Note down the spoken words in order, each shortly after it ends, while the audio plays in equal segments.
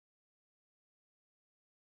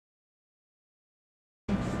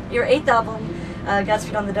your 8th album,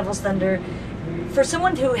 Godspeed on the Devil's Thunder. For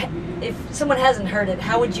someone who, if someone hasn't heard it,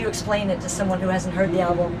 how would you explain it to someone who hasn't heard the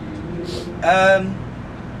album?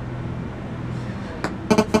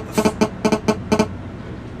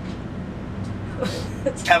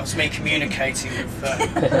 Helps me communicating with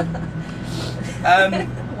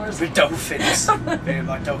dolphins, being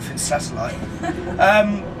my dolphin satellite.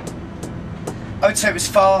 I would say it was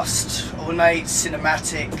fast, ornate,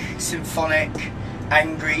 cinematic, symphonic,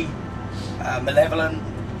 angry, malevolent.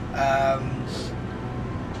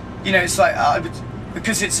 You know, it's like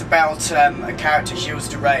because it's about a character, Gilles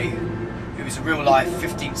de Rais, who was a real-life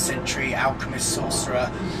 15th century alchemist, sorcerer,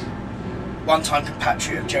 one-time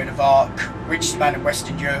compatriot of Joan of Arc, richest man in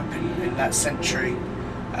Western Europe in that century.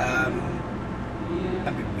 And,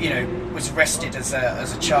 you know, was arrested as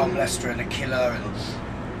a child molester and a killer and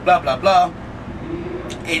blah blah blah.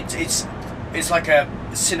 It's like a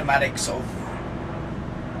cinematic sort of.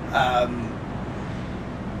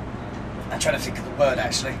 I'm trying to think of the word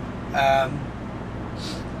actually.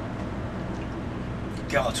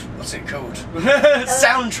 God, what's it called?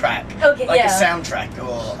 Soundtrack. Okay, like yeah. a soundtrack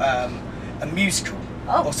or a musical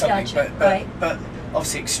or something. Gotcha. But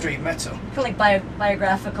obviously extreme metal. Kind of like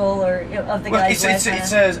biographical or of the guy's life.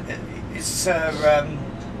 It's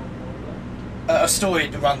a story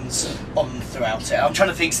that runs on throughout it. I'm trying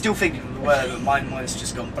to think, still thinking of the word, but my mind's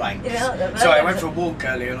just gone blank. Yeah, Sorry, I went for a walk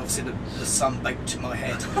earlier and obviously the sun baked to my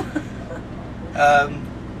head.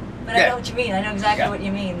 But I know what you mean. I know exactly what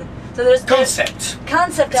you mean. So there's concept. It's a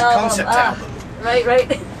concept album.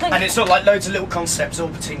 Right. And it's not like loads of little concepts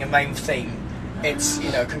orbiting a main theme. It's, you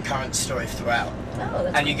know, a concurrent story throughout. Oh,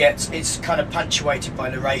 that's and you get, it's kind of punctuated by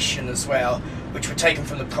narration as well, which were taken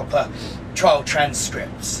from the proper trial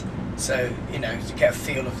transcripts. So, you know, to get a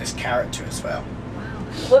feel of this character as well. Wow.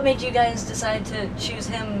 What made you guys decide to choose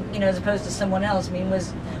him, you know, as opposed to someone else? I mean,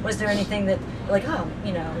 was there anything that, like,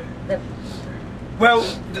 you know, that... Well,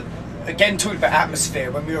 again, talking about atmosphere,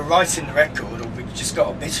 when we were writing the record, or we just got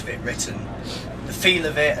a bit of it written, the feel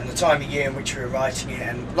of it and the time of year in which we were writing it,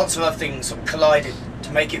 and lots of other things sort of collided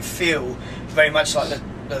to make it feel very much like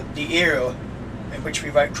the era in which we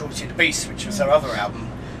wrote Cruelty to the Beast, which was our other album,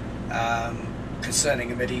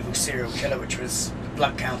 concerning a medieval serial killer, which was the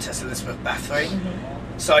Blood Countess Elizabeth Bathory.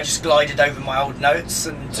 Mm-hmm. So I just glided over my old notes,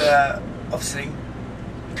 and obviously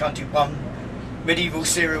you can't do one medieval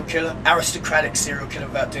serial killer, aristocratic serial killer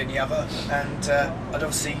without doing the other, and I'd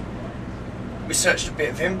obviously researched a bit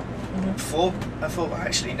of him before. I thought, well,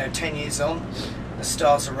 actually, you know, 10 years on, the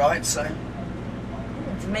stars are right, so...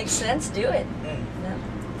 If it makes sense, do it. Yeah,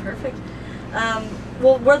 perfect.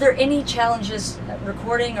 Well, were there any challenges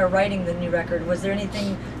recording or writing the new record? Was there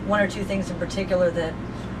anything, one or two things in particular that...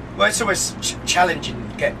 Well, it's always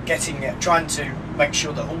challenging getting it, trying to make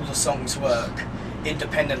sure that all the songs work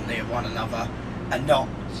independently of one another, and not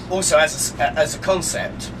also as a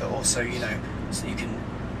concept, but also, you know, so you can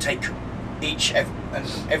take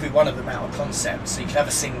every one of them out of concept. So you could have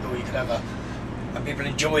a single, you could have and people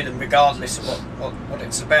enjoy them regardless of what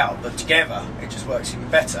it's about. But together, it just works even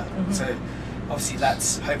better. Mm-hmm. So obviously,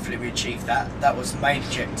 hopefully we achieved that. That was the main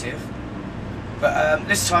objective. But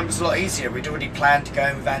this time it was a lot easier. We'd already planned to go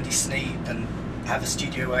in with Andy Sneap and have a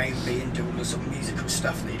studio A and B and do all the sort of musical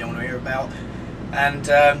stuff that you don't want to hear about. And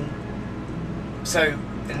so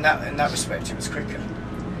in that respect, it was quicker.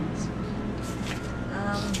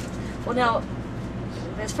 Well, now,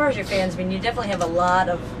 as far as your fans, I mean, you definitely have a lot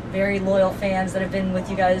of very loyal fans that have been with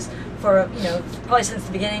you guys for, you know, probably since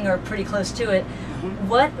the beginning or pretty close to it. Mm-hmm.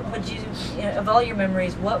 What would you know, of all your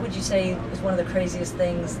memories, what would you say is one of the craziest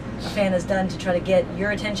things a fan has done to try to get your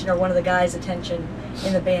attention or one of the guys' attention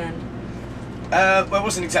in the band? Well, it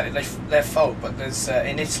wasn't exactly their fault, but there's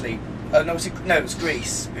in Italy. No, it was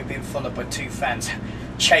Greece. We'd been followed by two fans,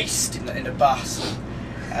 chased in a bus.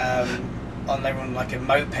 They were on like a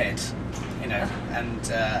moped, you know,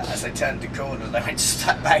 and as they turned the corner, they went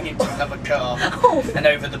slap bang into another car and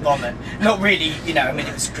over the bonnet. Not really, you know. I mean,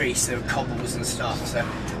 it was Greece. There were cobbles and stuff, so,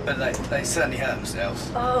 but they certainly hurt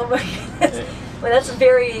themselves. Oh my goodness. Well, that's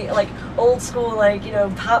very like old school, like, you know,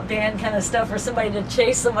 pop band kind of stuff for somebody to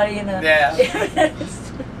chase somebody in a... Yeah.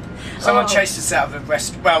 Someone chased us out of a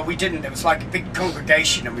restaurant. Well, we didn't. It was like a big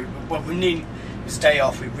congregation, and we knew it was day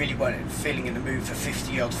off. We really weren't feeling in the mood for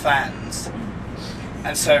 50-odd fans.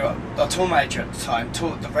 And so our tour manager at the time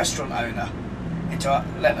taught the restaurant owner into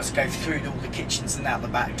letting us go through all the kitchens and out the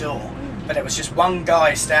back door. But there was just one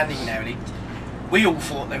guy standing there, and we all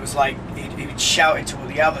thought there was like he would shout into all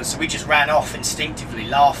the others, so we just ran off instinctively,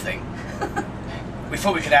 laughing. We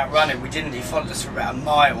thought we could outrun him. We didn't. He followed us for about a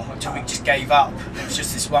mile until we just gave up. There was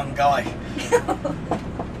just this one guy.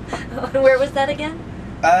 Where was that again?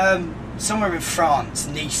 Somewhere in France,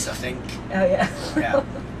 Nice, I think. Oh yeah. Yeah.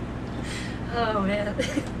 Oh man.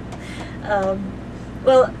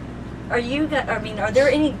 Well, are there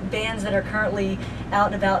any bands that are currently out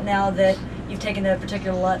and about now that you've taken a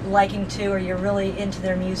particular liking to, or you're really into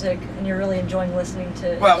their music and you're really enjoying listening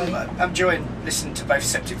to? Well, I'm enjoying listening to both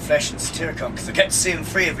Septic Flesh and Satyricon because I get to see them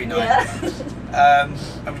free every night. Yeah.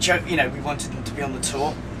 And we wanted them to be on the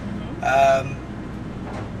tour. Mm-hmm.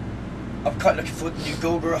 I'm quite looking forward to the new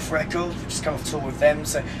Gorgoroth record. We've just come off tour with them.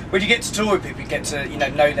 So when you get to tour with people, you get to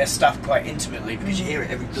know their stuff quite intimately because you hear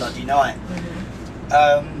it every bloody night.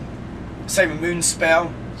 Mm-hmm. Same with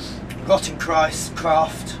Moonspell, Rotting Christ,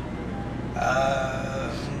 Craft.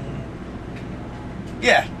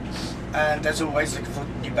 Yeah, and as always, looking for the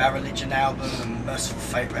new Bad Religion album and Merciful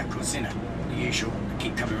Fate records. The usual. They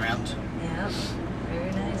keep coming around. Yeah,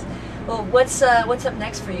 very nice. Well, what's up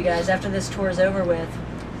next for you guys after this tour is over with?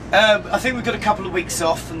 I think we've got a couple of weeks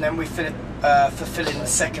off, and then we're fulfilling the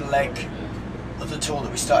second leg of the tour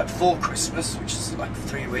that we started before Christmas, which is like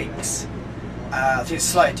 3 weeks. I think it's a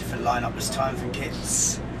slightly different lineup this time. I think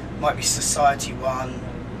might be Society 1,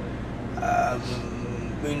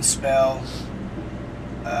 Moonspell,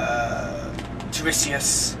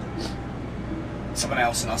 Tiresias, someone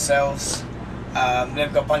else, and ourselves. Then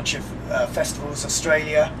we've got a bunch of festivals.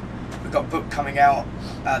 Australia, we've got a book coming out,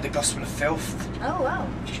 The Gospel of Filth. Oh wow!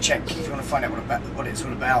 You can check if you want to find out what it's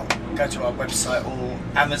all about. Go to our website or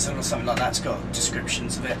Amazon or something like that. It's got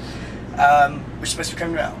descriptions of it. Which is supposed to be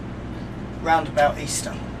coming out round about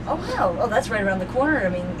Easter. Oh wow! Oh, that's right around the corner. I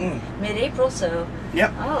mean, mid-April. So.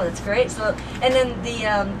 Yep. Oh, that's great. So, and then the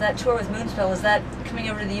that tour with Moonspell, is that coming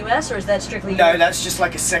over to the US or is that strictly? No, Europe? that's just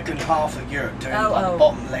like a second half of Europe, doing the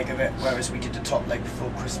bottom leg of it, whereas we did the top leg before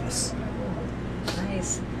Christmas.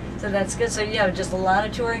 Nice. So that's good. So yeah, just a lot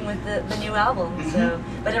of touring with the new album. Mm-hmm. So,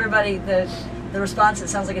 but everybody, the response, it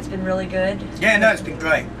sounds like it's been really good. Yeah, no, it's been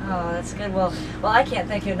great. Oh, that's good. Well, I can't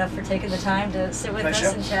thank you enough for taking the time to sit with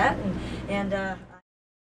us and chat and.